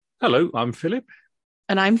Hello, I'm Philip.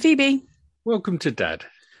 And I'm Phoebe. Welcome to Dad.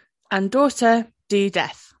 And daughter, do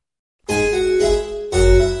death.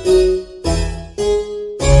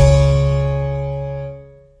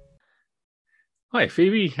 Hi,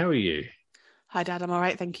 Phoebe. How are you? Hi, Dad. I'm all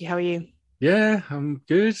right. Thank you. How are you? Yeah, I'm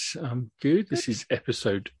good. I'm good. This is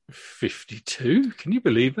episode 52. Can you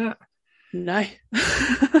believe that? No. We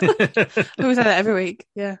say that every week.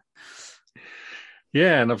 Yeah.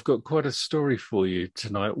 Yeah, and I've got quite a story for you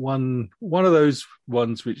tonight. One of those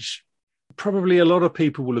ones which probably a lot of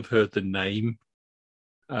people will have heard the name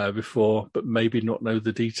before, but maybe not know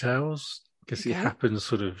the details because it happened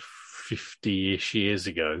sort of 50-ish years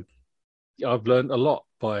ago. I've learned a lot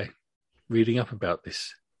by reading up about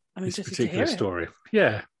this particular story.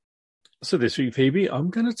 Yeah. So this week, Phoebe,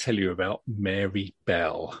 I'm going to tell you about Mary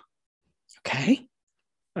Bell. Okay.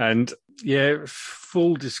 And yeah,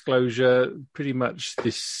 full disclosure, pretty much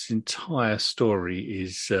this entire story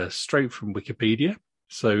is straight from Wikipedia.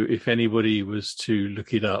 So if anybody was to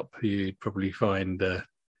look it up, you'd probably find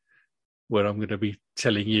what I'm going to be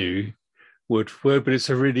telling you word for word, but it's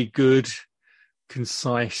a really good,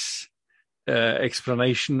 concise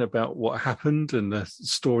explanation about what happened and the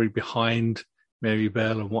story behind Mary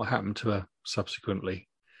Bell and what happened to her subsequently.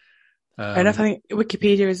 I think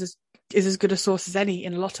Wikipedia is as good a source as any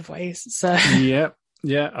in a lot of ways. So yeah.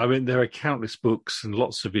 I mean, there are countless books and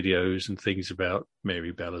lots of videos and things about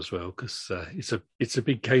Mary Bell as well, because it's a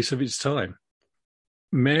big case of its time.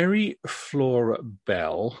 Mary Flora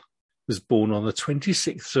Bell was born on the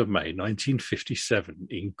 26th of May, 1957,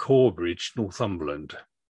 in Corbridge, Northumberland.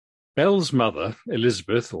 Bell's mother,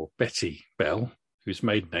 Elizabeth, or Betty Bell, whose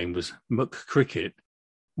maiden name was McCricket,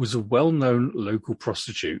 was a well-known local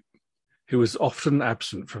prostitute who was often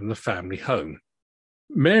absent from the family home.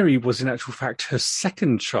 Mary was in actual fact her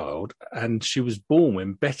second child, and she was born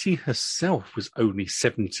when Betty herself was only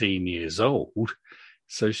 17 years old,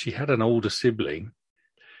 so she had an older sibling.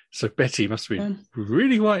 So Betty must have been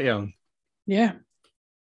really quite young. Yeah.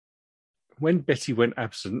 When Betty went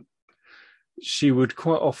absent, she would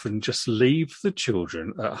quite often just leave the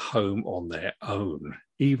children at home on their own,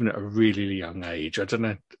 even at a really young age. I don't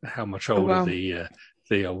know how much older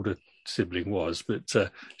the older sibling was, but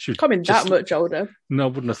she would can't be that much older. No, I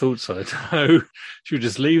wouldn't have thought so. No, she would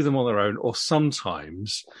just leave them on their own, or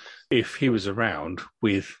sometimes, if he was around,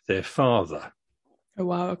 with their father. Oh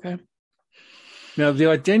wow, okay. Now, the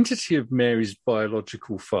identity of Mary's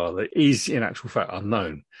biological father is, in actual fact,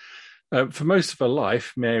 unknown. For most of her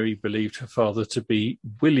life, Mary believed her father to be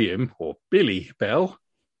William, or Billy Bell,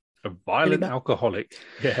 a violent alcoholic.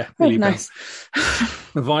 Yeah, Billy nice. Bell.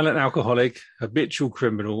 A violent alcoholic, habitual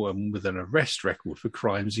criminal, and with an arrest record for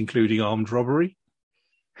crimes including armed robbery.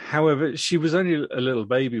 However, she was only a little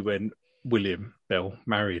baby when William Bell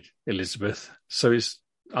married Elizabeth, so it's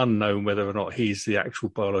unknown whether or not he's the actual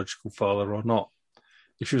biological father or not.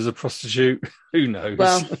 If she was a prostitute, who knows?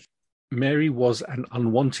 Well, Mary was an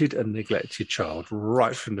unwanted and neglected child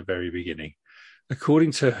right from the very beginning.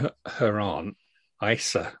 According to her aunt,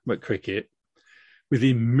 Isa McCricket,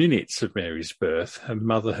 within minutes of Mary's birth, her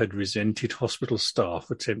mother had resented hospital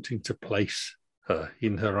staff attempting to place her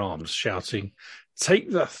in her arms, shouting,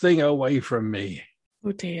 "Take the thing away from me."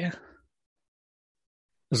 Oh dear.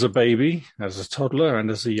 As a baby, as a toddler,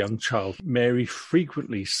 and as a young child, Mary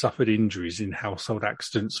frequently suffered injuries in household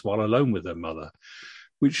accidents while alone with her mother,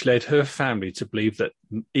 which led her family to believe that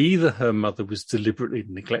either her mother was deliberately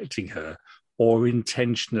neglecting her or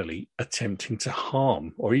intentionally attempting to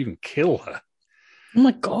harm or even kill her. Oh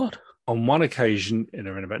my God. On one occasion, in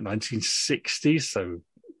around about 1960, so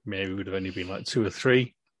Mary would have only been like 2 or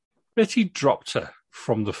 3, Betty dropped her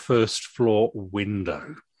from the first floor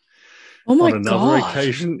window. Oh my God.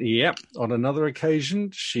 On another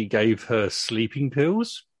occasion, she gave her sleeping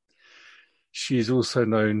pills. She is also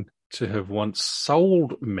known to have once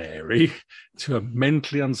sold Mary to a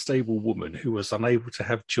mentally unstable woman who was unable to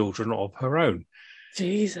have children of her own.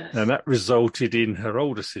 Jesus. And that resulted in her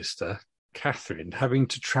older sister, Catherine, having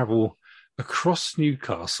to travel across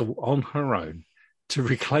Newcastle on her own to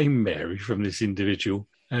reclaim Mary from this individual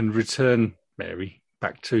and return Mary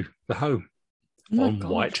back to the home on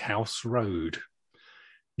White House Road.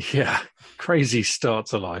 Yeah, crazy start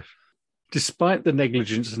to life. Despite the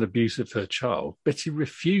negligence and abuse of her child, Betty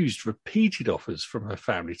refused repeated offers from her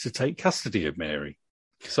family to take custody of Mary.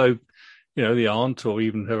 So, the aunt or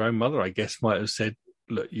even her own mother, I guess, might have said,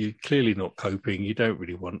 "Look, you're clearly not coping. You don't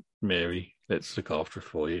really want Mary. Let's look after her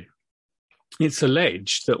for you." It's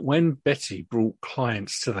alleged that when Betty brought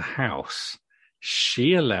clients to the house,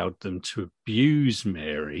 she allowed them to abuse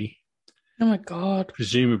Mary. Oh my God.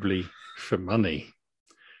 Presumably for money.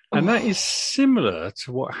 And that is similar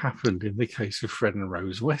to what happened in the case of Fred and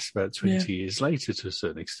Rose West about 20 years later, to a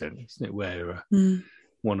certain extent, isn't it? Where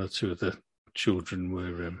one or two of the children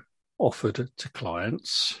were offered to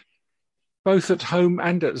clients. Both at home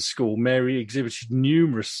and at school, Mary exhibited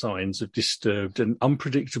numerous signs of disturbed and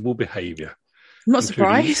unpredictable behaviour. I'm not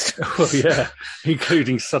surprised. Well, yeah,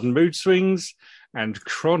 including sudden mood swings and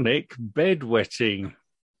chronic bedwetting.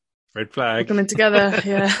 Red flag. Coming together,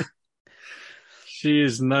 yeah. She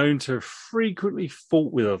is known to have frequently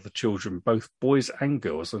fought with other children, both boys and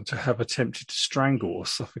girls, and to have attempted to strangle or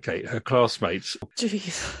suffocate her classmates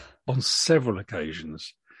on several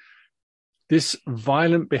occasions. This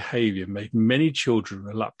violent behaviour made many children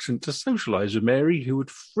reluctant to socialise with Mary, who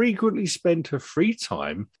would frequently spend her free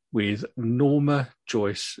time with Norma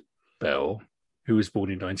Joyce Bell, who was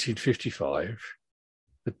born in 1955,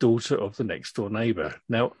 the daughter of the next-door neighbour.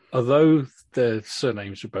 Now, although their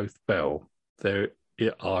surnames were both Bell, they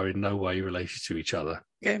are in no way related to each other.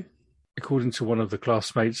 Okay. According to one of the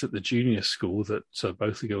classmates at the junior school that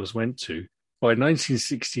both the girls went to, by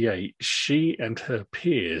 1968, she and her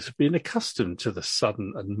peers had been accustomed to the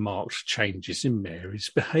sudden and marked changes in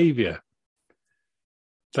Mary's behaviour.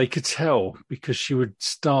 They could tell because she would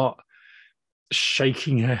start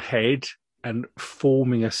shaking her head and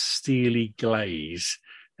forming a steely glaze,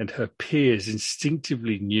 and her peers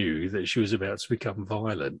instinctively knew that she was about to become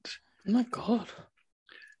violent. Oh my God.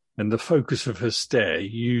 And the focus of her stare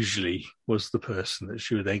usually was the person that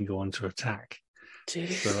she would then go on to attack.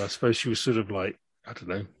 Jeez. So I suppose she was sort of like, I don't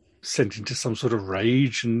know, sent into some sort of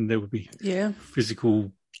rage, and there would be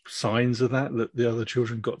physical signs of that the other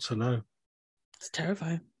children got to know. It's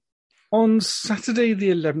terrifying. On Saturday, the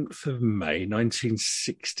 11th of May,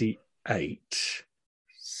 1968,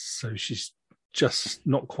 so she's just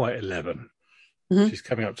not quite 11. Mm-hmm. She's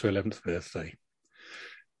coming up to her 11th birthday.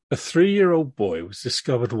 A 3-year-old boy was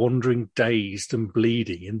discovered wandering dazed and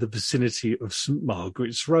bleeding in the vicinity of St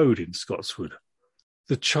Margaret's Road in Scotswood.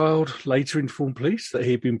 The child later informed police that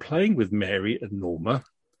he had been playing with Mary and Norma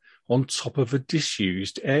on top of a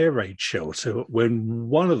disused air raid shelter when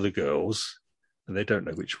one of the girls, and they don't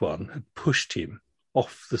know which one, had pushed him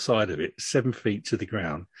off the side of it 7 feet to the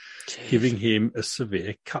ground, giving him a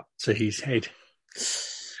severe cut to his head.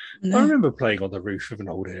 No. I remember playing on the roof of an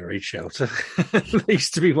old air raid shelter. There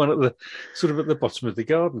used to be one at the the bottom of the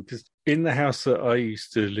garden, because in the house that I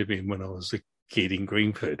used to live in when I was a kid in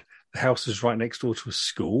Greenford, the house was right next door to a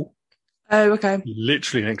school. Oh, okay.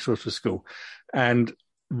 Literally next door to a school. And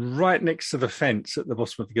right next to the fence at the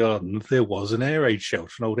bottom of the garden, there was an air raid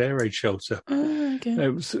shelter, an old air raid shelter. Oh, okay.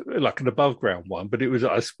 It was like an above ground one, but it was,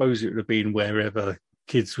 I suppose it would have been wherever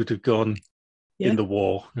kids would have gone in the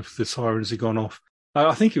war if the sirens had gone off.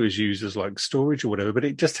 I think it was used as like storage or whatever, but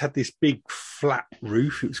it just had this big flat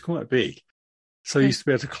roof. It was quite big. So you used to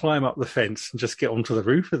be able to climb up the fence and just get onto the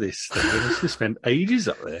roof of this thing. And I used to spend ages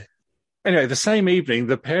up there. Anyway, the same evening,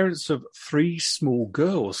 the parents of 3 small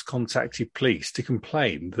girls contacted police to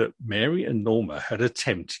complain that Mary and Norma had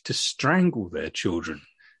attempted to strangle their children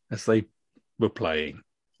as they were playing. Oh,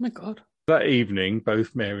 my God. That evening,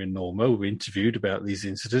 both Mary and Norma were interviewed about these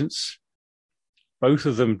incidents. Both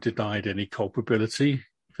of them denied any culpability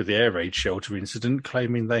for the air raid shelter incident,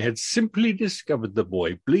 claiming they had simply discovered the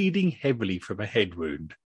boy bleeding heavily from a head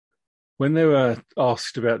wound. When they were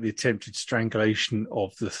asked about the attempted strangulation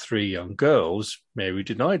of the 3 young girls, Mary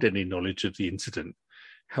denied any knowledge of the incident.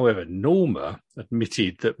 However, Norma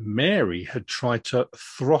admitted that Mary had tried to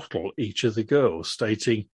throttle each of the girls,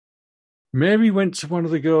 stating, "Mary went to one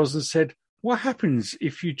of the girls and said, 'What happens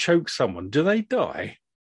if you choke someone? Do they die?'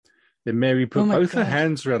 Then Mary put both her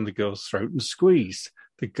hands around the girl's throat and squeezed.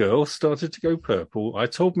 The girl started to go purple. I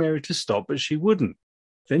told Mary to stop, but she wouldn't.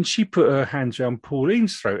 Then she put her hands around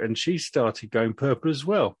Pauline's throat and she started going purple as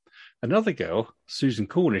well. Another girl, Susan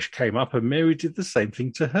Cornish, came up and Mary did the same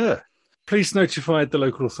thing to her. Police notified the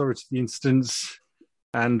local authority of the incidents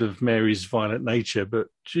and of Mary's violent nature, but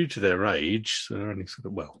due to their age, so they're only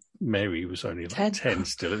Mary was only like 10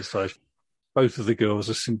 still at this time. Both of the girls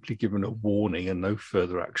are simply given a warning and no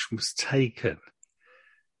further action was taken.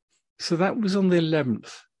 So that was on the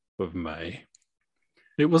 11th of May.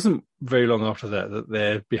 It wasn't very long after that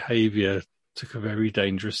their behaviour took a very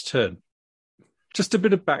dangerous turn. Just a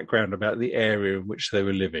bit of background about the area in which they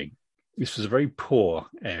were living. This was a very poor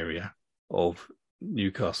area of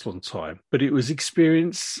Newcastle on Tyne, but it was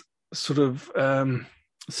experienced sort of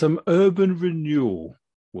some urban renewal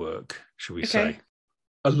work, shall we say.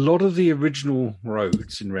 A lot of the original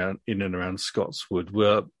roads in and around Scotswood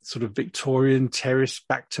were sort of Victorian terrace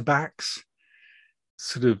back-to-backs,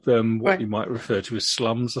 sort of what you might refer to as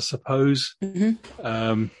slums, I suppose.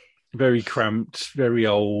 Mm-hmm. very cramped, very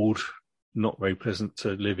old, not very pleasant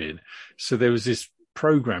to live in. So there was this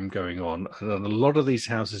program going on, and a lot of these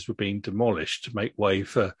houses were being demolished to make way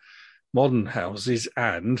for modern houses.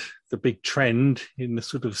 And the big trend in the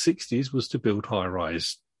sort of 60s was to build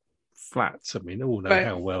high-rise flats. I mean, all know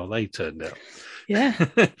how well they turned out. Yeah,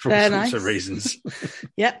 for all sorts of reasons.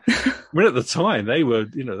 Yeah. I mean, at the time, they were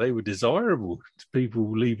desirable to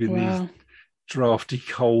people leaving these drafty,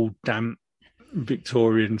 cold, damp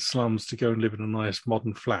Victorian slums to go and live in a nice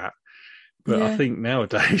modern flat. But I think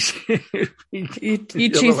nowadays you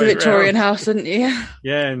choose the Victorian house, wouldn't you?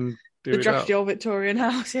 Yeah, and the drafty old Victorian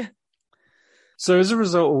house. Yeah. So as a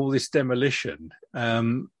result of all this demolition,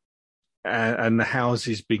 and the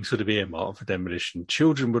houses being sort of earmarked for demolition,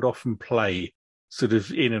 children would often play sort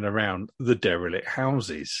of in and around the derelict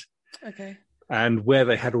houses. Okay. And where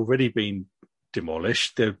they had already been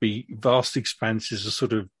demolished, there'd be vast expanses of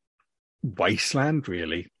sort of wasteland,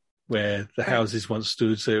 really, where the houses once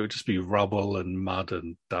stood. So it would just be rubble and mud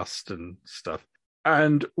and dust and stuff.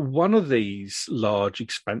 And one of these large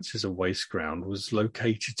expanses of waste ground was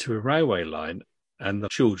located to a railway line, and the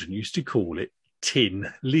children used to call it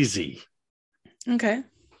Tin Lizzie. Okay.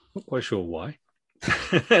 Not quite sure why.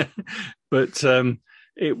 But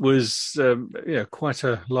it was quite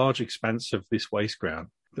a large expanse of this waste ground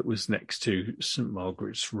that was next to St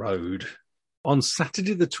Margaret's Road. On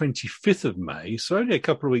Saturday, the 25th of May, so only a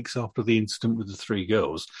couple of weeks after the incident with the 3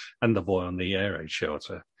 girls and the boy on the air raid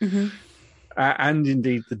shelter, and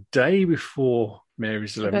indeed the day before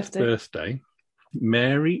Mary's 11th birthday,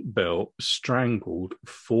 Mary Bell strangled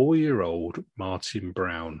 4-year-old Martin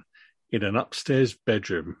Brown in an upstairs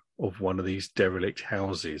bedroom of one of these derelict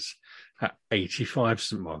houses at 85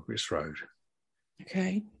 St Margaret's Road.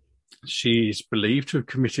 Okay. She is believed to have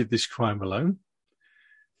committed this crime alone.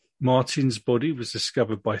 Martin's body was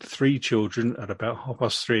discovered by 3 children at about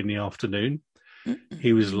 3:30 in the afternoon.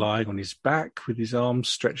 He was lying on his back with his arms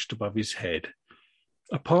stretched above his head.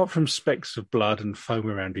 Apart from specks of blood and foam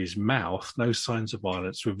around his mouth, no signs of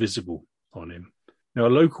violence were visible on him. Now, a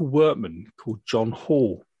local workman called John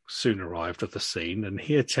Hall soon arrived at the scene, and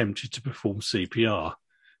he attempted to perform CPR,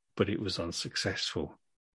 but it was unsuccessful.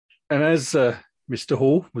 And as Mr.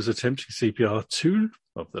 Hall was attempting CPR, 2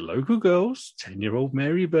 of the local girls, 10-year-old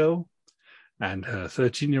Mary Bell and her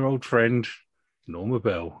 13-year-old friend, Norma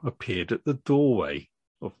Bell, appeared at the doorway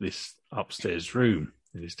of this upstairs room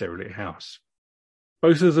in this derelict house.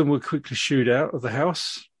 Both of them were quickly shooed out of the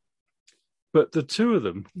house, but the 2 of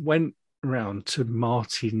them went round to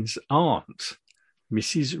Martin's aunt,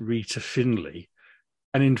 Mrs. Rita Finlay,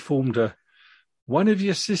 and informed her, "One of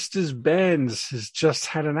your sister's bairns has just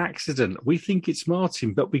had an accident. We think it's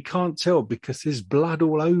Martin, but we can't tell because there's blood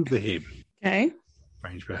all over him." Okay.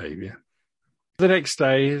 Strange behaviour. The next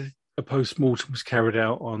day, a post-mortem was carried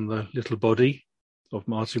out on the little body of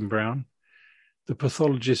Martin Brown. The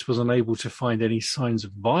pathologist was unable to find any signs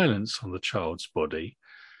of violence on the child's body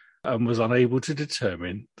and was unable to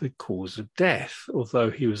determine the cause of death,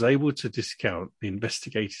 although he was able to discount the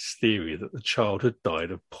investigators' theory that the child had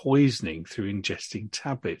died of poisoning through ingesting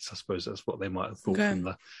tablets. I suppose that's what they might have thought from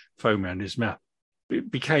the foam around his mouth.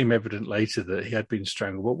 It became evident later that he had been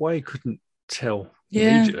strangled, but why he couldn't tell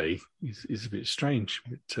immediately is a bit strange.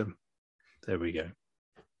 But there we go.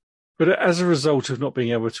 But as a result of not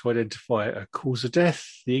being able to identify a cause of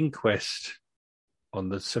death, the inquest on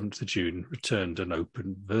the 7th of June returned an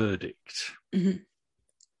open verdict. Now,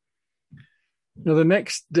 the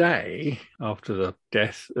next day after the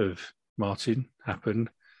death of Martin happened,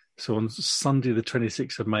 so on Sunday the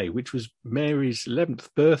 26th of May, which was Mary's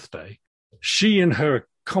 11th birthday, she and her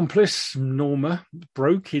accomplice, Norma,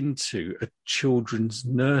 broke into a children's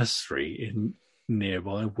nursery in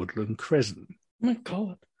nearby Woodland Crescent. Oh my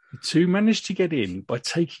God. The 2 managed to get in by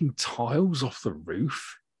taking tiles off the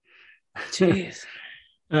roof. Jeez.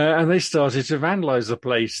 And they started to vandalise the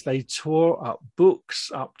place. They tore up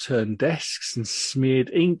books, upturned desks, and smeared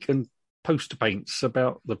ink and poster paints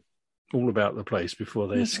all about the place before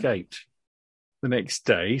they escaped. The next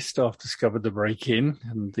day, staff discovered the break-in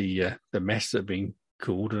and the mess that had been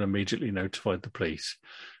called and immediately notified the police,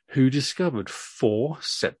 who discovered 4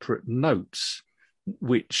 separate notes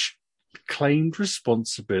which claimed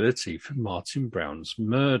responsibility for Martin Brown's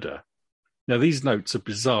murder. Now, these notes are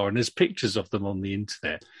bizarre, and there's pictures of them on the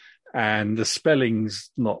internet, and the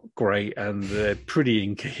spelling's not great, and they're pretty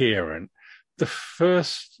incoherent. The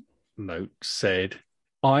first note said,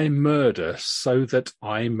 "I murder so that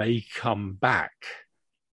I may come back."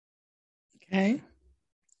 Okay.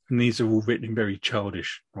 And these are all written in very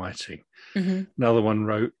childish writing. Mm-hmm. Another one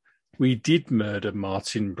wrote, "We did murder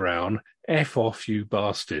Martin Brown. F off, you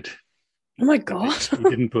bastard." Oh my God. He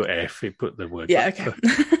didn't put F, he put the word. Yeah, okay.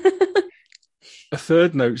 A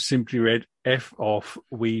third note simply read, F off,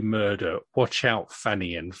 we murder. Watch out,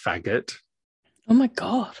 Fanny and faggot. Oh my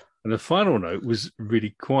God. And the final note was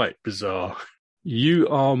really quite bizarre. You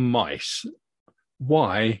are mice.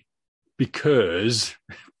 Why? Because,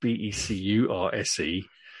 Becurse,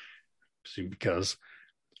 because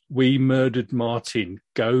we murdered Martin.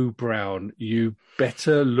 Go Brown. You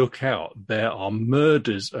better look out. There are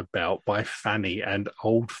murders about by Fanny and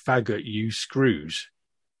old faggot you screws.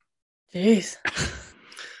 Jeez.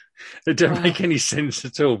 It don't make any sense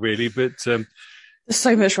at all, really, but there's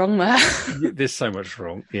so much wrong there. There's so much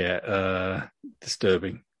wrong. Yeah,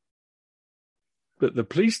 disturbing. But the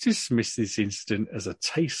police dismissed this incident as a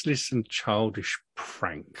tasteless and childish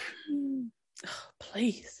prank. Oh,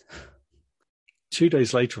 please. 2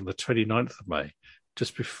 days later, on the 29th of May,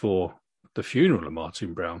 just before the funeral of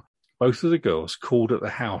Martin Brown, both of the girls called at the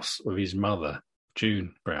house of his mother,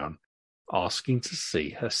 June Brown, asking to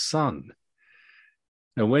see her son.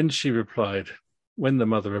 And when the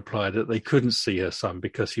mother replied that they couldn't see her son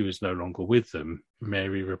because he was no longer with them,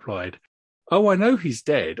 Mary replied, "Oh, I know he's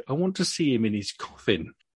dead. I want to see him in his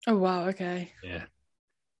coffin." Oh, wow, okay. Yeah.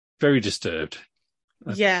 Very disturbed.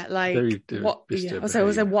 Yeah, like, what? Yeah. I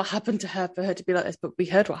was like, what happened to her for her to be like this? But we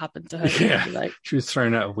heard what happened to her. Yeah. Like, she was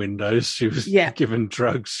thrown out of windows. She was given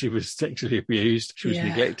drugs. She was sexually abused. She was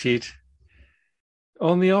neglected.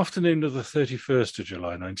 On the afternoon of the 31st of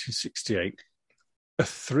July, 1968, a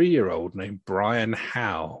 3-year-old named Brian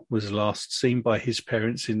Howe was last seen by his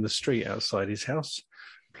parents in the street outside his house,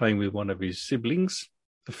 playing with one of his siblings,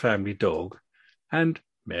 the family dog, and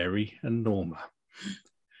Mary and Norma.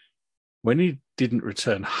 When he didn't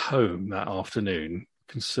return home that afternoon,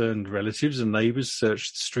 concerned relatives and neighbours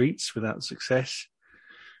searched the streets without success.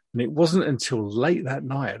 And it wasn't until late that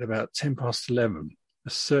night, at about 11:10, a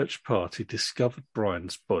search party discovered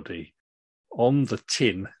Brian's body on the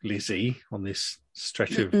Tin Lizzie, on this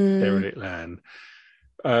stretch of derelict land,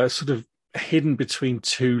 sort of hidden between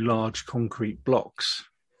two large concrete blocks.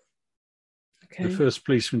 Okay. The first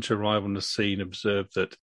policeman to arrive on the scene observed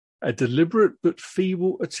that a deliberate but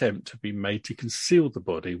feeble attempt had been made to conceal the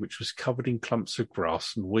body, which was covered in clumps of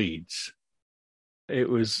grass and weeds. It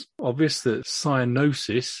was obvious that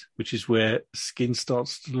cyanosis, which is where skin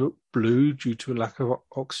starts to look blue due to a lack of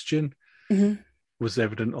oxygen, was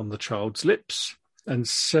evident on the child's lips, and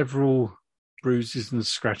several bruises and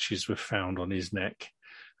scratches were found on his neck,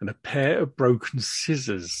 and a pair of broken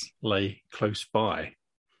scissors lay close by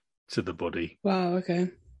to the body. Wow,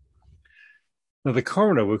 okay. Now, the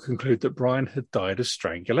coroner would conclude that Brian had died of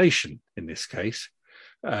strangulation in this case,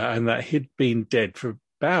 and that he'd been dead for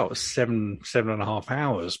about 7.5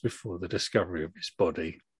 hours before the discovery of his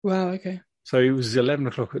body. Wow, okay. So it was 11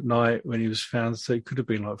 o'clock at night when he was found, so it could have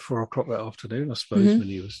been like 4 o'clock that afternoon, I suppose, when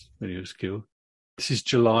he was killed. This is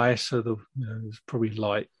July, so it was probably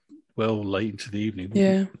late into the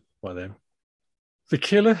evening by then. The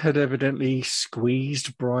killer had evidently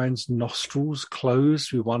squeezed Brian's nostrils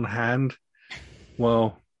closed with one hand,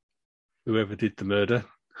 while whoever did the murder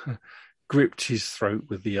gripped his throat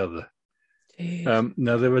with the other.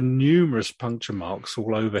 Now, there were numerous puncture marks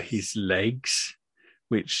all over his legs,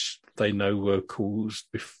 which they know were caused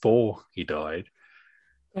before he died.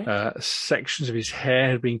 Sections of his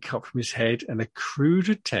hair had been cut from his head, and a crude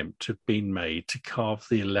attempt had been made to carve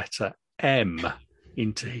the letter M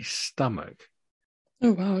into his stomach.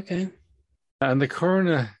 Oh, wow, okay. And the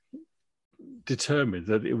coroner determined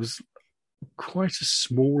that it was quite a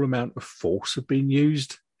small amount of force had been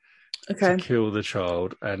used to kill the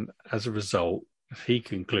child, and as a result, he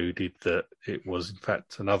concluded that it was, in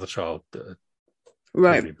fact, another child that had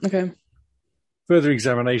killed him. Okay. Further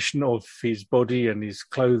examination of his body and his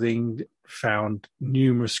clothing found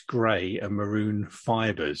numerous grey and maroon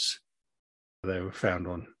fibres. They were found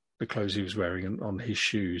on the clothes he was wearing and on his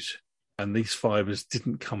shoes. And these fibres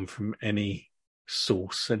didn't come from any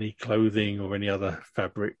source, any clothing or any other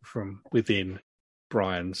fabric from within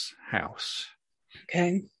Brian's house.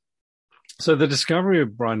 Okay. So the discovery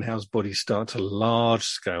of Brian Howe's body started a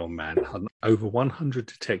large-scale manhunt. Over 100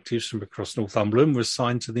 detectives from across Northumberland were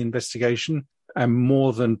assigned to the investigation, and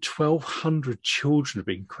more than 1,200 children have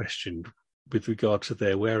been questioned with regard to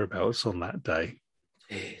their whereabouts on that day.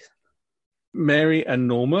 Jeez. Mary and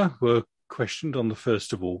Norma were questioned on the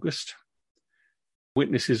 1st of August.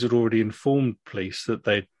 Witnesses had already informed police that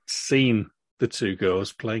they'd seen the two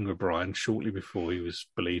girls playing with Brian shortly before he was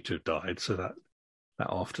believed to have died, so that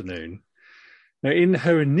afternoon. Now, in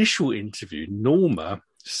her initial interview, Norma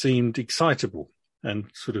seemed excitable and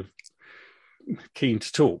sort of keen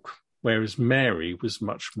to talk, whereas Mary was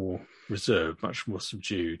much more reserved, much more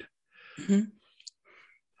subdued. Mm-hmm.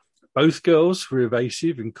 Both girls were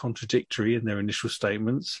evasive and contradictory in their initial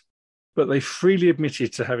statements, but they freely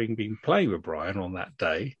admitted to having been playing with Brian on that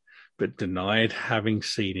day, but denied having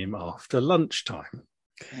seen him after lunchtime.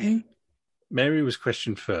 Okay. Mary was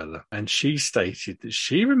questioned further, and she stated that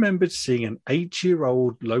she remembered seeing an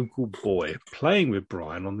 8-year-old local boy playing with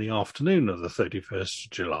Brian on the afternoon of the 31st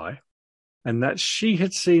of July, and that she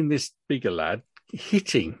had seen this bigger lad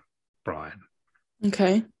hitting Brian.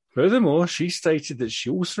 Okay. Furthermore, she stated that she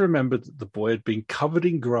also remembered that the boy had been covered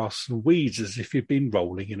in grass and weeds as if he'd been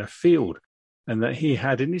rolling in a field, and that he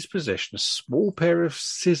had in his possession a small pair of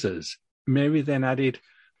scissors. Mary then added,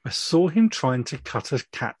 I saw him trying to cut a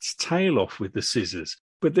cat's tail off with the scissors,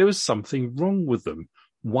 but there was something wrong with them.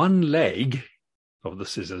 One leg of the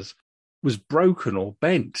scissors was broken or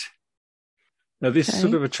bent. Now, this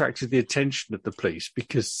sort of attracted the attention of the police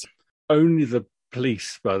because only the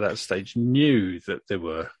police by that stage knew that there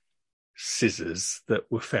were scissors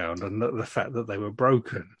that were found and the fact that they were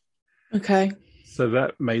broken. Okay. So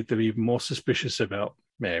that made them even more suspicious about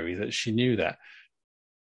Mary, that she knew that.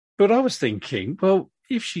 But I was thinking, well,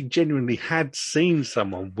 if she genuinely had seen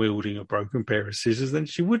someone wielding a broken pair of scissors, then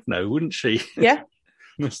she would know, wouldn't she? Yeah.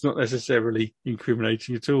 That's not necessarily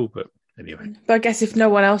incriminating at all, but anyway. But I guess if no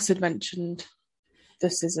one else had mentioned the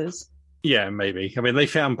scissors. Yeah, maybe. I mean, they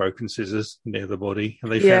found broken scissors near the body,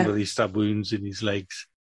 and they found all these stab wounds in his legs,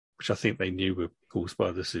 which I think they knew were caused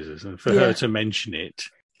by the scissors. And for her to mention it...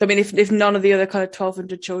 I mean, if none of the other kind of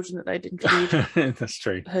 1,200 children that they'd interviewed that's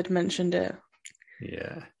true. had mentioned it.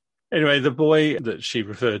 Yeah. Anyway, the boy that she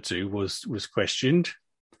referred to was questioned,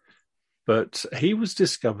 but he was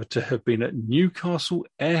discovered to have been at Newcastle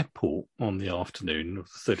Airport on the afternoon of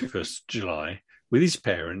the 31st of July with his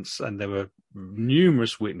parents, and there were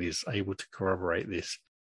numerous witnesses able to corroborate this.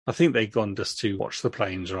 I think they'd gone just to watch the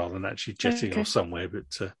planes rather than actually jetting off somewhere,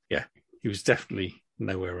 but he was definitely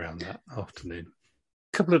nowhere around that afternoon.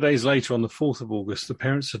 A couple of days later, on the 4th of August, the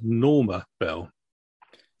parents of Norma Bell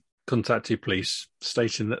contacted police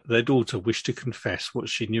stating that their daughter wished to confess what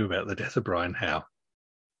she knew about the death of Brian Howe.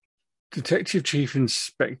 Detective Chief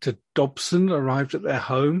Inspector Dobson arrived at their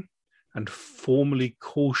home and formally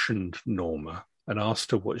cautioned Norma and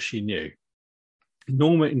asked her what she knew.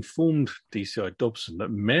 Norma informed DCI Dobson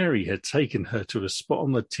that Mary had taken her to a spot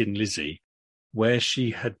on the Tin Lizzie where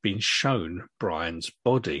she had been shown Brian's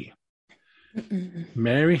body.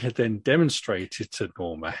 Mary had then demonstrated to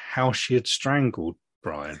Norma how she had strangled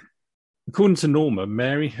Brian. According to Norma,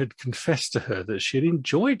 Mary had confessed to her that she had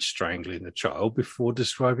enjoyed strangling the child before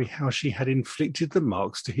describing how she had inflicted the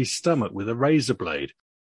marks to his stomach with a razor blade,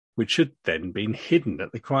 which had then been hidden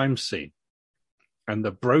at the crime scene. And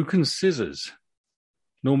the broken scissors.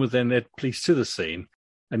 Norma then led police to the scene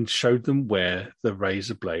and showed them where the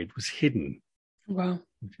razor blade was hidden. Wow.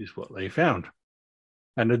 Which is what they found.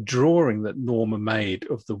 And a drawing that Norma made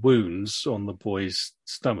of the wounds on the boy's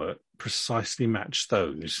stomach precisely matched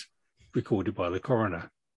those recorded by the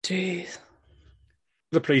coroner. Jeez.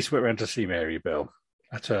 The police went round to see Mary Bell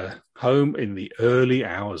at her home in the early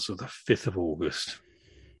hours of the 5th of August.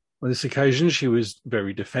 On this occasion, she was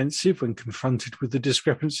very defensive when confronted with the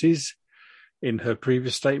discrepancies in her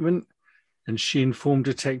previous statement, and she informed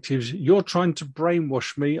detectives, "You're trying to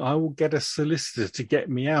brainwash me. I will get a solicitor to get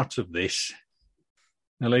me out of this."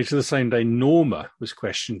 Now, later the same day, Norma was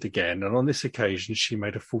questioned again, and on this occasion, she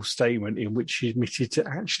made a full statement in which she admitted to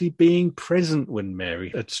actually being present when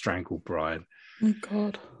Mary had strangled Brian. Oh,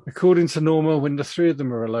 God. According to Norma, when the three of them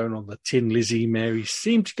were alone on the Tin Lizzie, Mary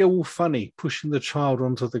seemed to go all funny, pushing the child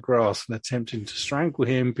onto the grass and attempting to strangle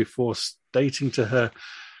him before stating to her,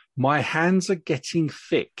 "My hands are getting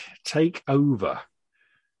thick. Take over."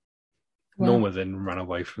 Wow. Norma then ran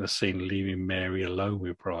away from the scene, leaving Mary alone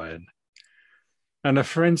with Brian. And a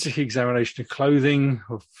forensic examination of clothing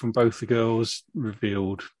from both the girls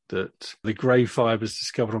revealed that the grey fibres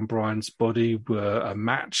discovered on Brian's body were a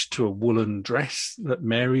match to a woolen dress that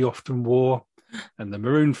Mary often wore, and the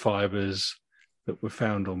maroon fibres that were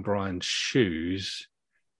found on Brian's shoes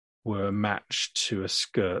were a match to a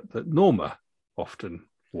skirt that Norma often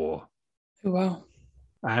wore. Oh, wow.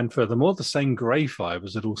 And furthermore, the same grey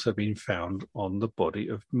fibres had also been found on the body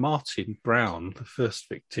of Martin Brown, the first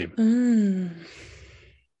victim.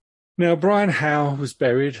 Now, Brian Howe was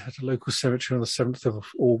buried at a local cemetery on the 7th of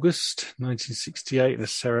August, 1968, in a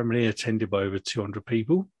ceremony attended by over 200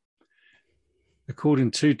 people.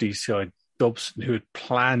 According to DCI Dobson, who had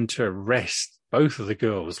planned to arrest both of the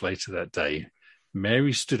girls later that day,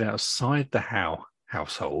 Mary stood outside the Howe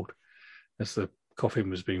household as the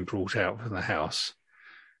coffin was being brought out from the house.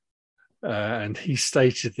 And he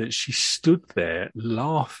stated that she stood there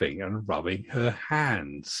laughing and rubbing her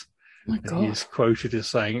hands. Oh my And he God. is quoted as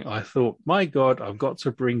saying, "I thought, my God, I've got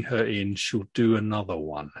to bring her in. She'll do another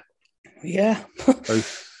one." Yeah.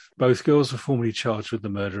 Both girls were formally charged with the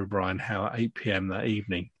murder of Brian Howe at 8 p.m. that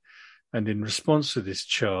evening. And in response to this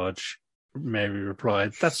charge, Mary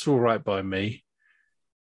replied, "That's all right by me."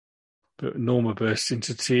 But Norma burst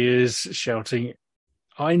into tears, shouting,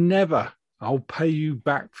 "I never! I'll pay you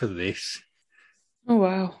back for this." Oh,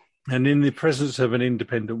 wow. And in the presence of an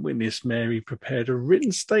independent witness, Mary prepared a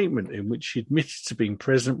written statement in which she admitted to being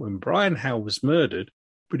present when Brian Howe was murdered,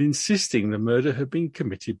 but insisting the murder had been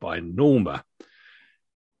committed by Norma.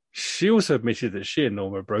 She also admitted that she and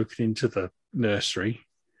Norma had broken into the nursery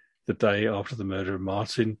the day after the murder of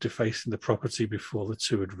Martin, defacing the property before the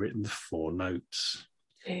two had written the 4 notes.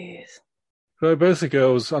 Jeez. So both the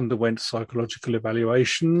girls underwent psychological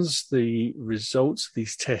evaluations. The results of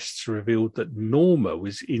these tests revealed that Norma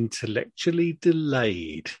was intellectually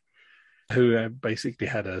delayed, who basically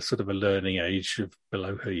had a sort of a learning age of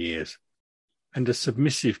below her years, and a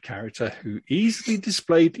submissive character who easily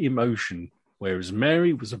displayed emotion, whereas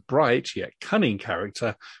Mary was a bright yet cunning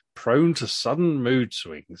character prone to sudden mood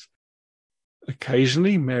swings.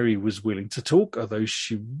 Occasionally, Mary was willing to talk, although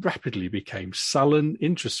she rapidly became sullen,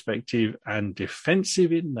 introspective, and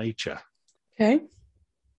defensive in nature. Okay.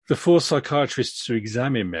 The 4 psychiatrists who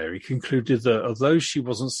examined Mary concluded that although she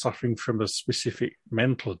wasn't suffering from a specific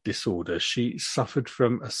mental disorder, she suffered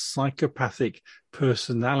from a psychopathic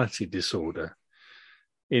personality disorder.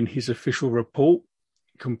 In his official report,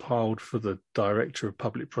 compiled for the Director of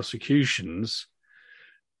Public Prosecutions,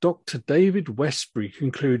 Dr. David Westbury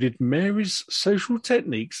concluded Mary's social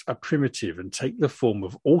techniques are primitive and take the form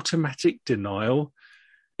of automatic denial,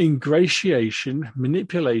 ingratiation,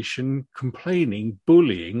 manipulation, complaining,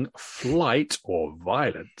 bullying, flight, or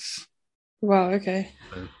violence. Wow, okay.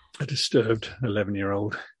 A disturbed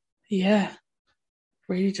 11-year-old. Yeah.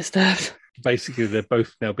 Really disturbed. Basically, they're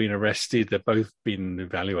both now been arrested. They've both been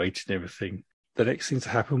evaluated and everything. The next thing to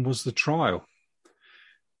happen was the trial.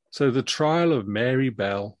 So the trial of Mary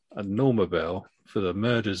Bell and Norma Bell for the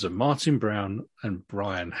murders of Martin Brown and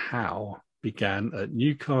Brian Howe began at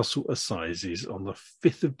Newcastle Assizes on the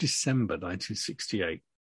 5th of December, 1968.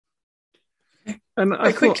 And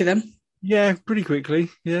Quite quickly then. Yeah, pretty quickly,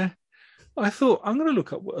 yeah. I thought, I'm going to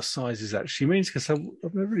look up what Assizes actually means, because I'm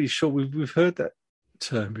not really sure. We've heard that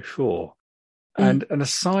term before. And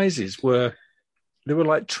Assizes were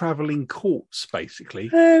like travelling courts, basically.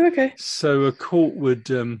 Oh, okay. So a court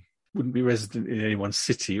wouldn't be resident in any one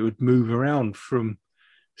city. It would move around from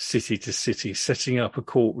city to city, setting up a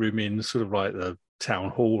courtroom in sort of like the town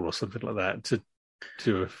hall or something like that to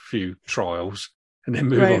do a few trials and then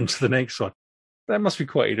move on to the next one. That must be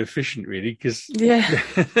quite inefficient, really, because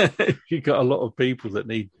if you've got a lot of people that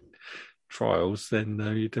need trials, then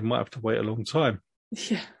they might have to wait a long time.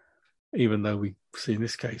 Yeah. Even though we see in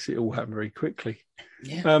this case it all happened very quickly.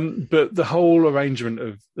 Yeah. But the whole arrangement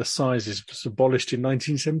of the Assizes was abolished in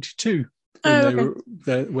 1972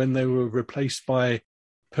 when they were replaced by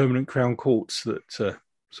permanent Crown Courts that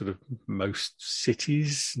sort of most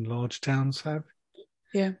cities and large towns have.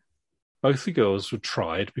 Yeah. Both the girls were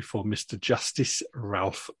tried before Mr. Justice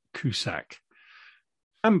Ralph Cusack,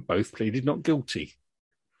 and both pleaded not guilty.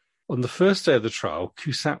 On the first day of the trial,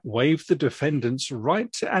 Cusack waived the defendants'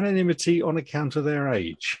 right to anonymity on account of their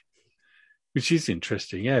age, which is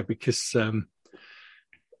interesting, yeah, because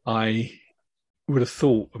I would have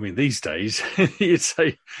thought, I mean, these days, you'd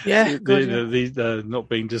say they're not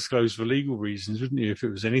being disclosed for legal reasons, wouldn't you, if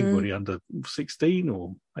it was anybody under 16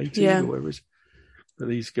 or 18 or whatever it is. But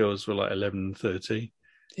these girls were like 11 and 13.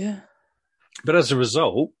 Yeah. But as a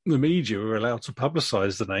result, the media were allowed to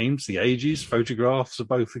publicise the names, the ages, photographs of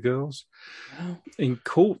both the girls. Wow. In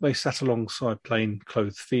court, they sat alongside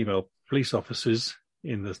plain-clothed female police officers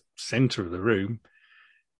in the centre of the room,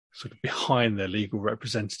 sort of behind their legal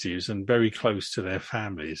representatives and very close to their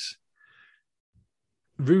families.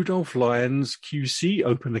 Rudolph Lyons, QC,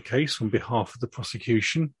 opened the case on behalf of the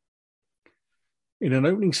prosecution. In an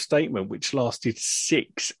opening statement, which lasted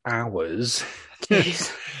 6 hours,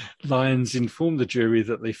 Lyons informed the jury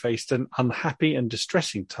that they faced an unhappy and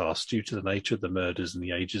distressing task due to the nature of the murders and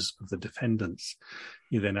the ages of the defendants.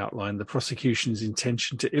 He then outlined the prosecution's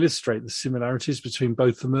intention to illustrate the similarities between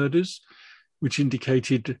both the murders, which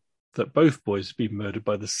indicated that both boys had been murdered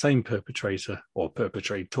by the same perpetrator or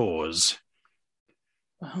perpetrators.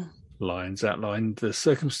 Wow. Lyons outlined the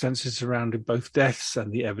circumstances surrounding both deaths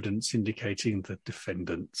and the evidence indicating the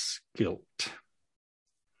defendant's guilt.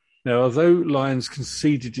 Now, although Lyons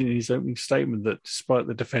conceded in his opening statement that despite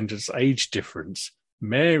the defendant's age difference,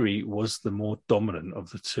 Mary was the more dominant of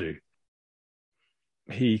the two.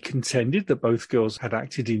 He contended that both girls had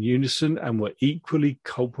acted in unison and were equally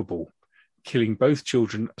culpable, killing both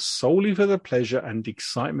children solely for the pleasure and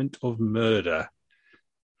excitement of murder.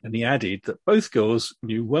 And he added that both girls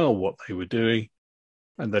knew well what they were doing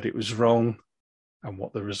and that it was wrong and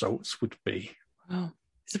what the results would be. Wow.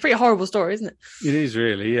 It's a pretty horrible story, isn't it? It is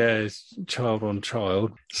really, yeah. It's child on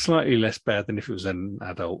child. Slightly less bad than if it was an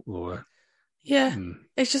adult or... Yeah.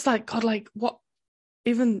 It's just like, God, like, what...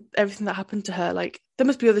 Even everything that happened to her, like, there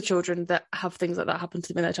must be other children that have things like that happen to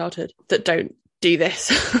them in their childhood that don't do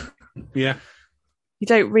this. Yeah. You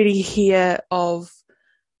don't really hear of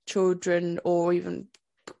children or even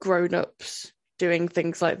grown-ups doing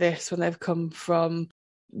things like this when they've come from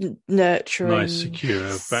nurturing, nice, secure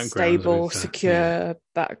backgrounds, stable, secure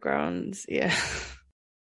backgrounds. Yeah.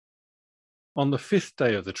 On the 5th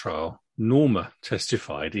day of the trial, Norma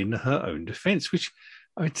testified in her own defence, which,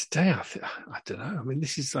 I mean, today, I don't know. I mean,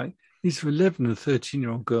 this is like, these are 11 and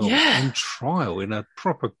 13-year-old girls on trial in a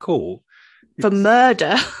proper court. For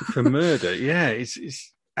murder. For murder, yeah.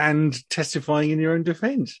 It's and testifying in your own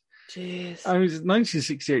defence. Jeez. I mean,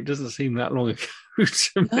 1968 doesn't seem that long ago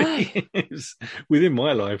to me. It's within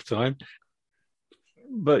my lifetime.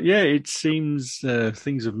 But yeah, it seems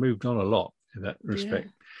things have moved on a lot in that respect.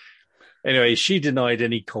 Yeah. Anyway, she denied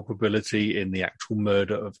any culpability in the actual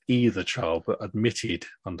murder of either child, but admitted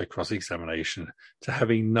under cross-examination to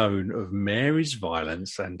having known of Mary's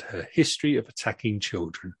violence and her history of attacking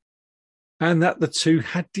children, and that the two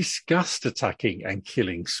had discussed attacking and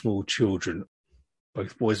killing small children,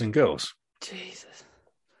 both boys and girls. Jesus.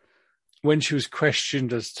 When she was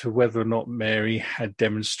questioned as to whether or not Mary had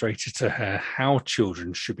demonstrated to her how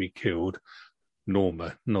children should be killed,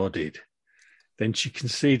 Norma nodded. Then she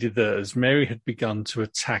conceded that as Mary had begun to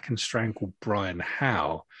attack and strangle Brian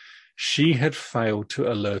Howe, she had failed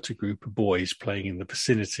to alert a group of boys playing in the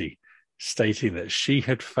vicinity, stating that she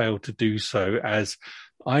had failed to do so as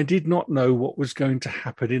I did not know what was going to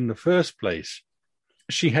happen in the first place.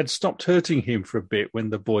 She had stopped hurting him for a bit when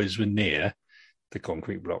the boys were near the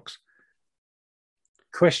concrete blocks.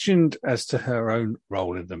 Questioned as to her own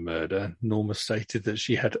role in the murder, Norma stated that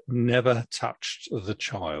she had never touched the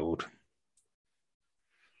child.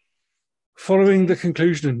 Following the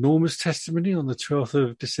conclusion of Norma's testimony on the 12th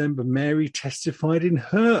of December, Mary testified in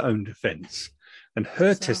her own defence, and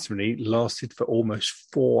her testimony lasted for almost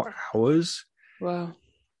 4 hours. Wow.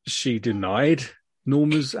 She denied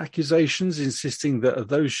Norma's accusations, insisting that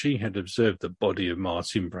although she had observed the body of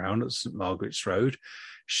Martin Brown at St Margaret's Road,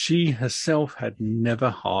 she herself had never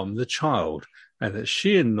harmed the child, and that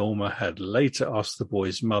she and Norma had later asked the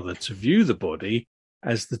boy's mother to view the body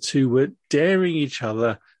as the two were daring each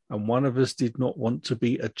other and one of us did not want to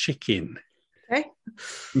be a chicken. Okay.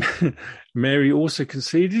 Mary also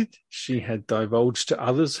conceded she had divulged to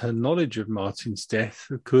others her knowledge of Martin's death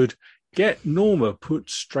that could get Norma put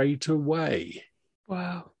straight away.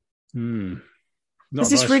 Wow. There's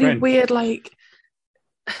this really weird, like,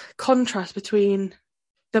 contrast between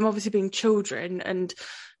them obviously being children and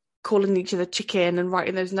calling each other chicken and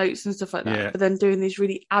writing those notes and stuff like that, but then doing these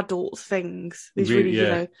really adult things, these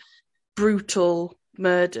really, brutal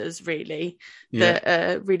murders, really, that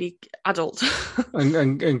are really adult.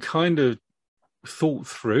 and kind of thought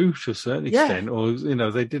through to a certain extent, or,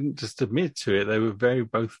 they didn't just admit to it. They were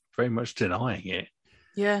both very much denying it.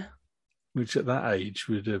 Yeah. Which at that age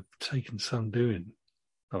would have taken some doing,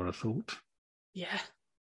 I would have thought. Yeah.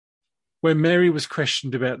 When Mary was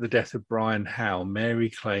questioned about the death of Brian Howe, Mary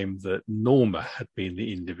claimed that Norma had been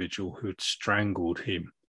the individual who had strangled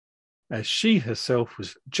him. As she herself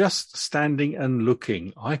was just standing and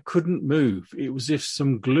looking, I couldn't move. It was as if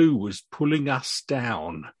some glue was pulling us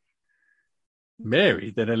down.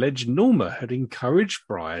 Mary then alleged Norma had encouraged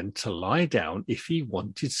Brian to lie down if he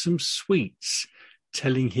wanted some sweets,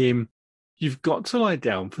 telling him, "You've got to lie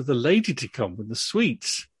down for the lady to come with the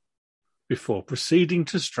sweets," before proceeding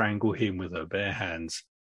to strangle him with her bare hands,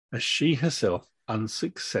 as she herself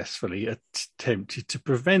unsuccessfully attempted to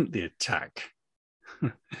prevent the attack.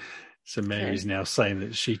 So Mary's now saying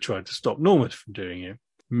that she tried to stop Norma from doing it.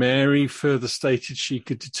 Mary further stated she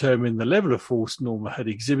could determine the level of force Norma had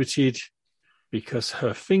exhibited because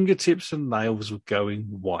her fingertips and nails were going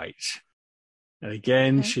white. And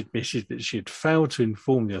again, she admitted that she had failed to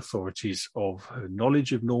inform the authorities of her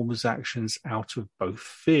knowledge of Norma's actions out of both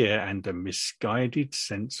fear and a misguided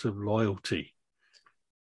sense of loyalty.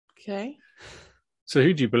 Okay. So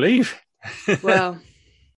who do you believe? Well,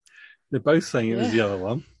 they're both saying it was the other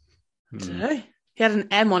one. He had an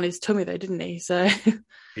M on his tummy, though, didn't he? So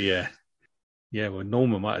yeah. Well,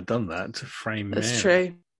 Norma might have done that to frame Mary. That's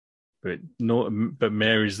true. But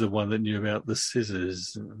Mary's the one that knew about the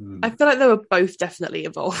scissors. I feel like they were both definitely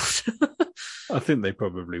involved. I think they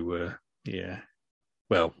probably were. Yeah.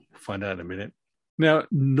 Well, we'll find out in a minute. Now,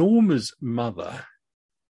 Norma's mother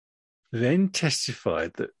then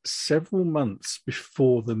testified that several months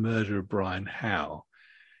before the murder of Brian Howe,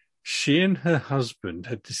 she and her husband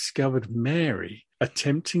had discovered Mary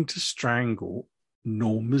attempting to strangle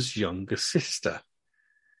Norma's younger sister.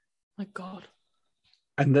 My God.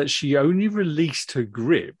 And that she only released her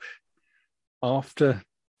grip after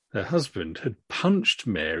her husband had punched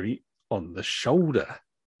Mary on the shoulder.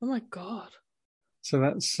 Oh, my God. So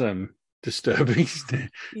that's disturbing, isn't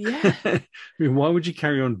it? Yeah. I mean, why would you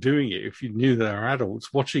carry on doing it if you knew there are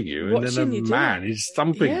adults watching you and then a man is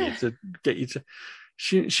thumping you to get you to...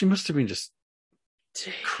 She must have been just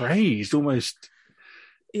crazed, almost...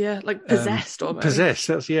 Yeah, like possessed almost. Possessed,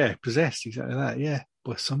 possessed, exactly that, yeah,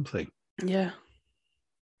 by something. Yeah.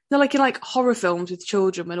 No, like in horror films with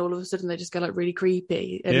children when all of a sudden they just go really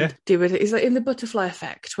creepy and do it. It's like in The Butterfly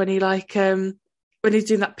Effect when he when he's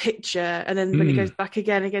doing that picture and then when he goes back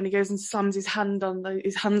again, he goes and slams his hands on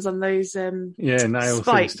those nail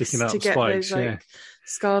spikes sticking up, to get spikes, those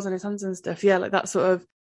scars on his hands and stuff. Yeah, like that sort of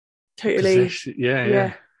totally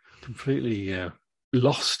completely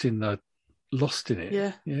lost in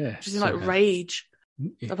it. Yeah. Just in rage.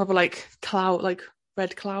 A proper cloud,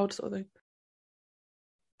 red cloud sort of thing.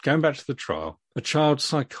 Going back to the trial, a child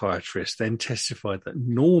psychiatrist then testified that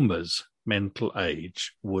Norma's mental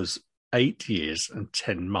age was 8 years and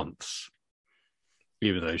 10 months,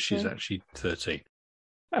 even though she's actually 13.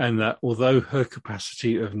 And that although her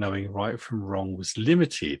capacity of knowing right from wrong was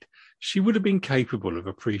limited, she would have been capable of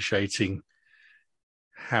appreciating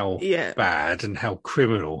how bad and how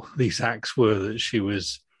criminal these acts were that she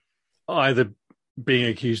was either being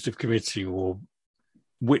accused of committing or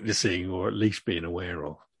witnessing or at least being aware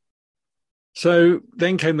of. So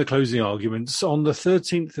then came the closing arguments. On the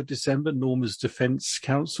 13th of December, Norma's defence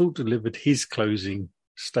counsel delivered his closing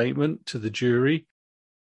statement to the jury.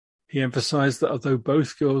 He emphasised that although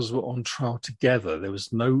both girls were on trial together, there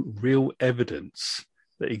was no real evidence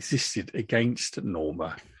that existed against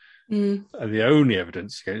Norma. And the only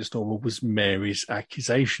evidence against Norma was Mary's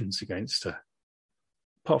accusations against her.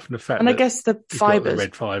 Apart from the fact I guess the fibres. The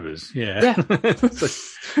red fibres, yeah. So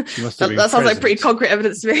she must have been that sounds like pretty concrete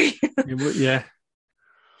evidence to me. Yeah.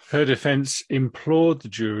 Her defence implored the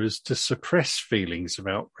jurors to suppress feelings of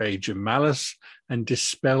outrage and malice and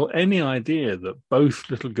dispel any idea that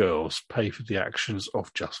both little girls pay for the actions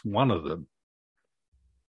of just one of them.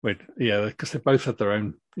 Because they both had their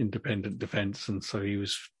own independent defence, and so he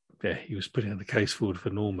was putting the case forward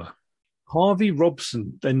for Norma. Harvey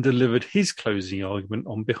Robson then delivered his closing argument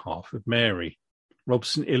on behalf of Mary.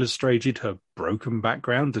 Robson illustrated her broken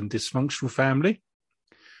background and dysfunctional family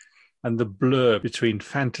and the blur between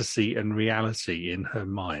fantasy and reality in her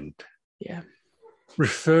mind. Yeah.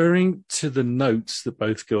 Referring to the notes that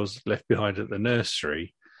both girls had left behind at the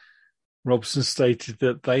nursery, Robson stated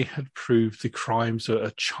that they had proved the crimes are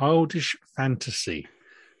a childish fantasy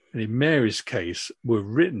and in Mary's case were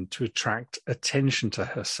written to attract attention to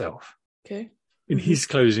herself. Okay. In his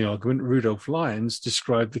closing argument, Rudolph Lyons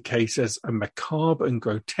described the case as a macabre and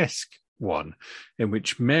grotesque one, in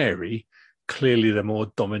which Mary, clearly the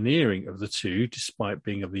more domineering of the two, despite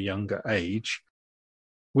being of the younger age,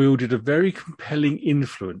 wielded a very compelling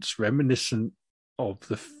influence reminiscent of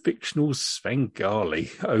the fictional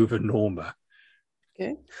Svengali over Norma,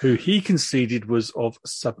 who he conceded was of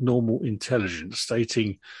subnormal intelligence,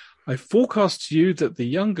 stating, "I forecast to you that the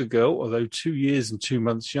younger girl, although 2 years and 2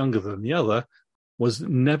 months younger than the other, was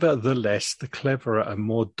nevertheless the cleverer and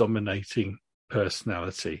more dominating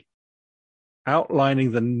personality."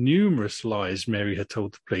 Outlining the numerous lies Mary had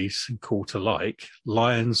told the police and court alike,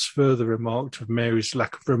 Lyons further remarked of Mary's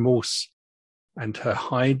lack of remorse and her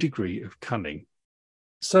high degree of cunning.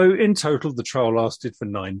 So in total, the trial lasted for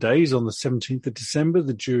 9 days. On the 17th of December,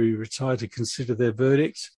 the jury retired to consider their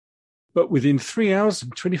verdict. But within 3 hours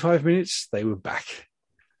and 25 minutes, they were back.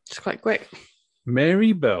 It's quite quick.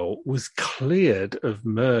 Mary Bell was cleared of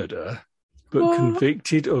murder, but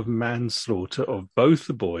convicted of manslaughter of both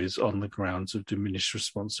the boys on the grounds of diminished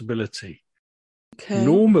responsibility. Okay.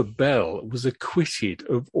 Norma Bell was acquitted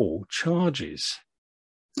of all charges.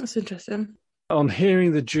 That's interesting. On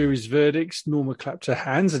hearing the jury's verdicts, Norma clapped her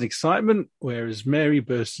hands in excitement, whereas Mary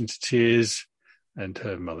burst into tears, and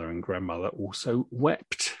her mother and grandmother also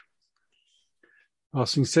wept.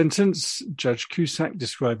 Passing sentence, Judge Cusack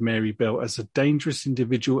described Mary Bell as a dangerous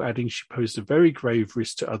individual, adding she posed a very grave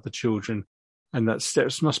risk to other children and that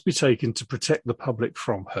steps must be taken to protect the public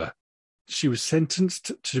from her. She was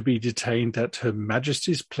sentenced to be detained at Her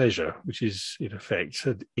Majesty's pleasure, which is, in effect,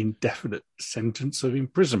 an indefinite sentence of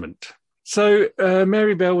imprisonment. So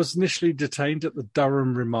Mary Bell was initially detained at the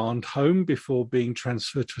Durham Remand Home before being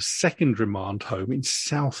transferred to a second remand home in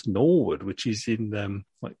South Norwood, which is in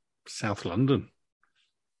South London,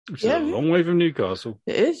 which is a long way from Newcastle.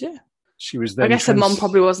 It is, yeah. She was then I guess her mum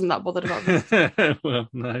probably wasn't that bothered about that. Well,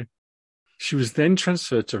 no. She was then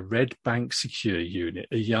transferred to Red Bank Secure Unit,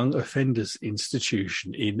 a young offenders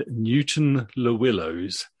institution in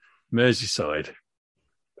Newton-le-Willows, Merseyside,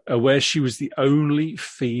 where she was the only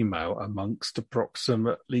female amongst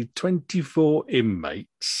approximately 24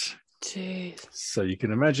 inmates. Jeez. So you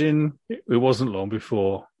can imagine it wasn't long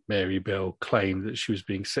before Mary Bell claimed that she was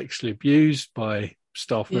being sexually abused by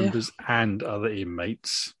staff members and other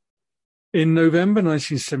inmates. In November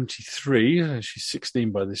 1973, she's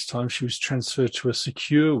 16 by this time, she was transferred to a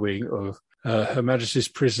secure wing of Her Majesty's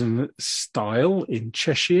Prison Style in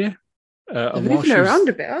Cheshire. They're moving around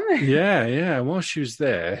a bit, aren't they? Yeah. And while she was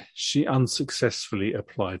there, she unsuccessful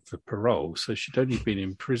applied for parole. So she'd only been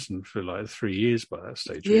in prison for 3 years by that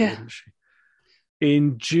stage, really, hadn't she?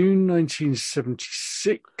 In June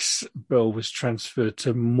 1976, Bell was transferred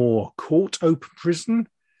to Moor Court Open Prison,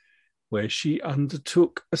 where she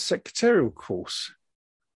undertook a secretarial course.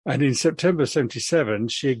 And in September 1977,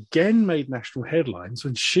 she again made national headlines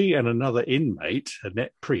when she and another inmate,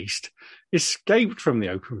 Annette Priest, escaped from the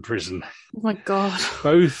open prison. Oh, my God.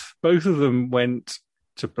 Both of them went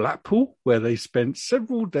to Blackpool, where they spent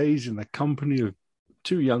several days in the company of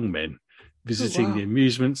two young men, visiting the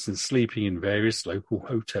amusements and sleeping in various local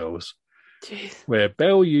hotels. Jeez. Where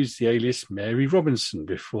Bell used the alias Mary Robinson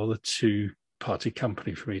before the two parted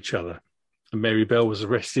company from each other. And Mary Bell was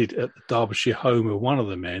arrested at the Derbyshire home of one of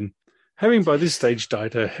the men, having by this stage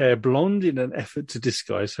dyed her hair blonde in an effort to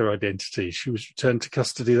disguise her identity. She was returned to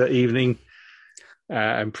custody that evening,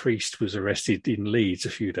 and Priest was arrested in Leeds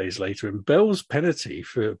a few days later. And Bell's penalty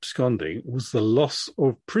for absconding was the loss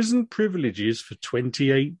of prison privileges for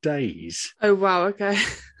 28 days. Oh, wow, okay.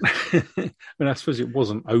 I mean, I suppose it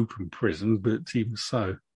wasn't open prison, but even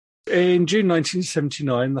so. In June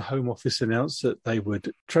 1979, the Home Office announced that they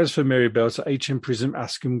would transfer Mary Bell to HM Prison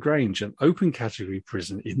Askham Grange, an open category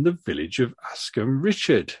prison in the village of Askham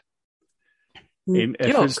Richard, in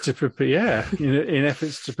efforts to prepare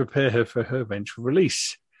her for her eventual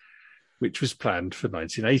release, which was planned for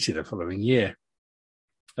 1980, the following year.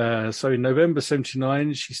 So in November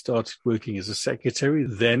 1979, she started working as a secretary,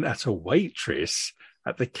 then at a waitress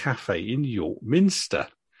at the cafe in York Minster.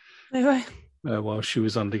 Anyway. While she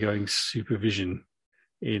was undergoing supervision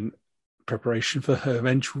in preparation for her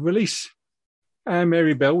eventual release. And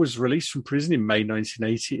Mary Bell was released from prison in May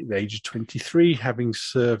 1980 at the age of 23, having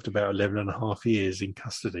served about 11 and a half years in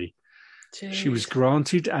custody. Jeez. She was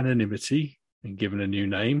granted anonymity and given a new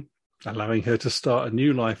name, allowing her to start a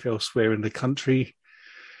new life elsewhere in the country.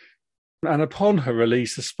 And upon her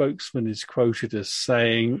release, a spokesman is quoted as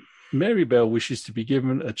saying, Mary Bell wishes to be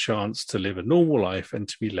given a chance to live a normal life and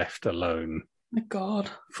to be left alone. My God.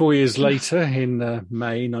 4 years later, in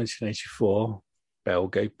May 1984, Bell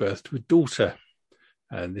gave birth to a daughter.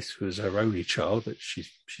 And this was her only child that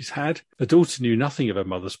she's had. The daughter knew nothing of her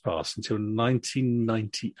mother's past until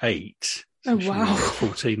 1998. Oh, wow.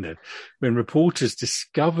 14 then, when reporters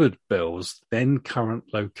discovered Bell's then current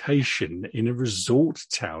location in a resort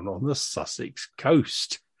town on the Sussex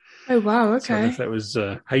coast. Oh, wow, okay. So I don't know if that was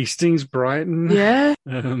Hastings, Brighton,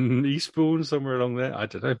 Eastbourne, somewhere along there, I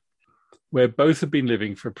don't know, where both had been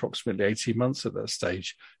living for approximately 18 months at that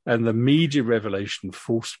stage. And the media revelation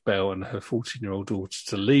forced Bell and her 14-year-old daughter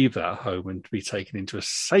to leave that home and to be taken into a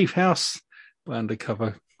safe house by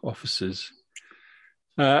undercover officers.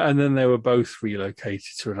 And then they were both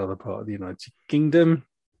relocated to another part of the United Kingdom.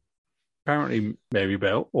 Apparently, Mary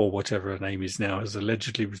Bell, or whatever her name is now, has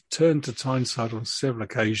allegedly returned to Tyneside on several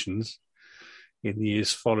occasions in the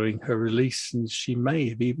years following her release, and she may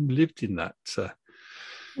have even lived in that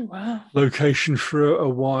location for a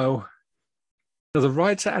while. Now, the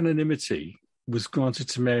right to anonymity was granted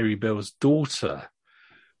to Mary Bell's daughter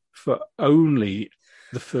for only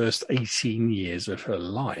the first 18 years of her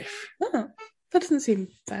life. Oh, that doesn't seem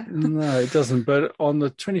fair. No, it doesn't. But on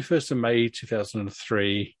the 21st of May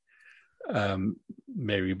 2003,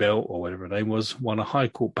 Mary Bell, or whatever her name was, won a High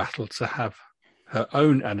Court battle to have her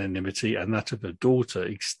own anonymity and that of her daughter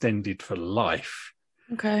extended for life.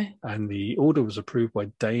 Okay. And the order was approved by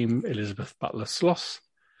Dame Elizabeth Butler Sloss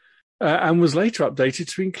and was later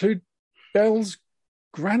updated to include Bell's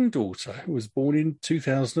granddaughter, who was born in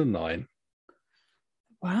 2009.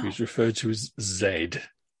 Wow. Who's referred to as Zed.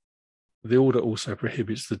 The order also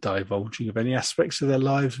prohibits the divulging of any aspects of their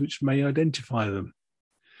lives which may identify them.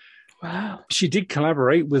 Wow. She did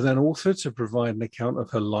collaborate with an author to provide an account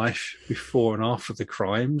of her life before and after the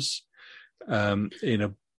crimes in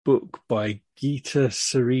a book by Gita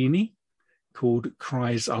Serini called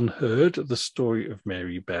Cries Unheard, The Story of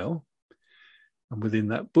Mary Bell. And within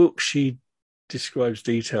that book, she describes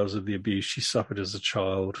details of the abuse she suffered as a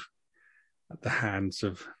child at the hands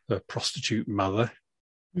of her prostitute mother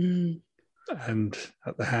and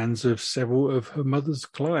at the hands of several of her mother's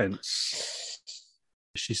clients.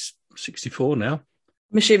 She's 64 now.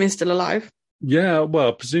 I'm assuming still alive. Yeah, well,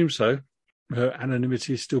 I presume so. Her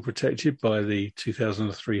anonymity is still protected by the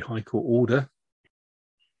 2003 High Court order.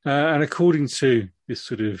 And according to this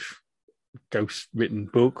sort of ghost-written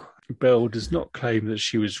book, Bell does not claim that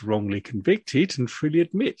she was wrongly convicted and freely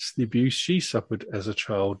admits the abuse she suffered as a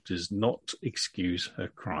child does not excuse her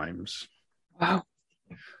crimes. Wow.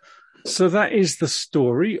 So that is the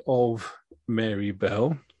story of Mary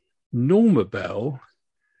Bell. Norma Bell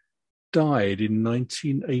died in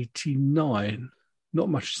 1989. Not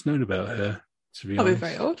much is known about her, to be honest.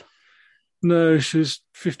 Probably very old. No, she was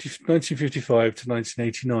 1955 to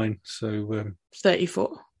 1989. So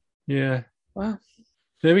 34. Yeah. Wow.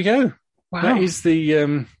 There we go. Wow. That is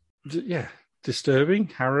the disturbing,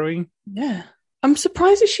 harrowing. Yeah. I'm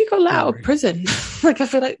surprised that she got let out of prison. I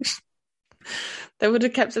feel like they would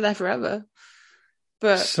have kept her there forever.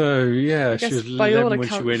 But so yeah, she was 11 when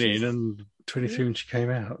she went in and 23 when she came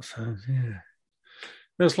out. So yeah.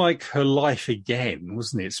 It was like her life again,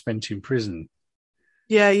 wasn't it? Spent in prison.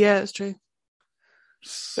 Yeah, that's true.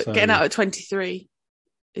 But getting out at 23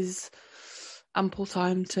 is ample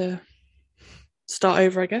time to start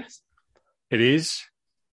over, I guess. It is.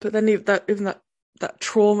 But then even that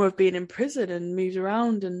trauma of being in prison and moved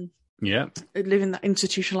around and living that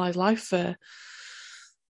institutionalized life for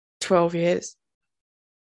 12 years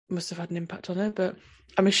must have had an impact on her. But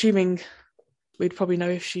I'm assuming we'd probably know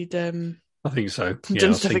if she'd I think so. Yeah, I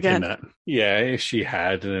was thinking again. That. Yeah, if she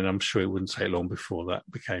had, and then I'm sure it wouldn't take long before that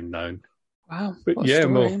became known. Wow. But yeah,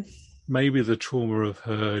 well, maybe the trauma of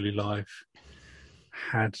her early life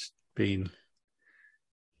had been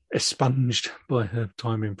expunged by her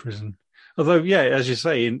time in prison. Although, yeah, as you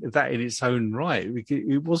say, in its own right,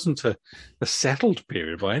 it wasn't a settled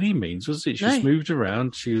period by any means, was it? She was moved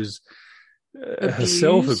around. She was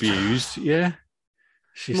herself abused. Yeah.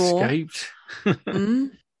 She escaped.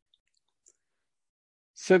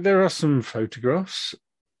 So there are some photographs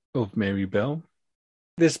of Mary Bell.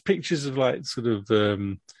 There's pictures of like sort of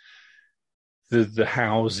the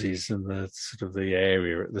houses and the sort of the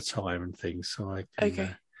area at the time and things. So I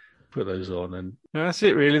can put those on, and that's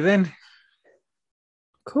it really then.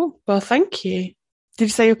 Cool. Well, thank you. Did you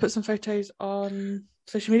say you'll put some photos on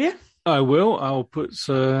social media? I will. I'll put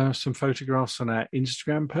some photographs on our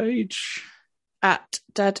Instagram page at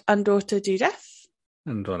Dad and Daughter Do Death,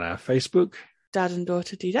 and on our Facebook, Dad and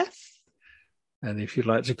Daughter Do Death. And if you'd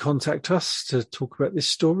like to contact us to talk about this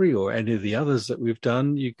story or any of the others that we've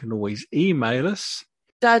done, you can always email us.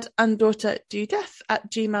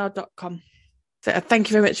 dadanddaughterdodeath@gmail.com. So thank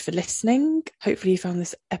you very much for listening. Hopefully you found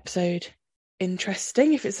this episode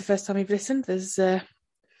interesting. If it's the first time you've listened, there's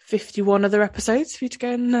 51 other episodes for you to go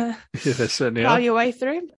and plow your way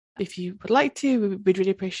through. If you would like to, we'd really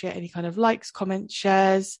appreciate any kind of likes, comments,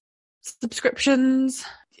 shares, subscriptions,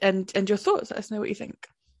 and your thoughts. Let us know what you think.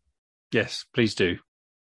 Yes, please do.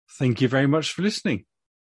 Thank you very much for listening.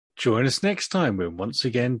 Join us next time when once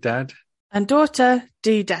again Dad and Daughter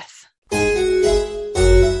Do Death.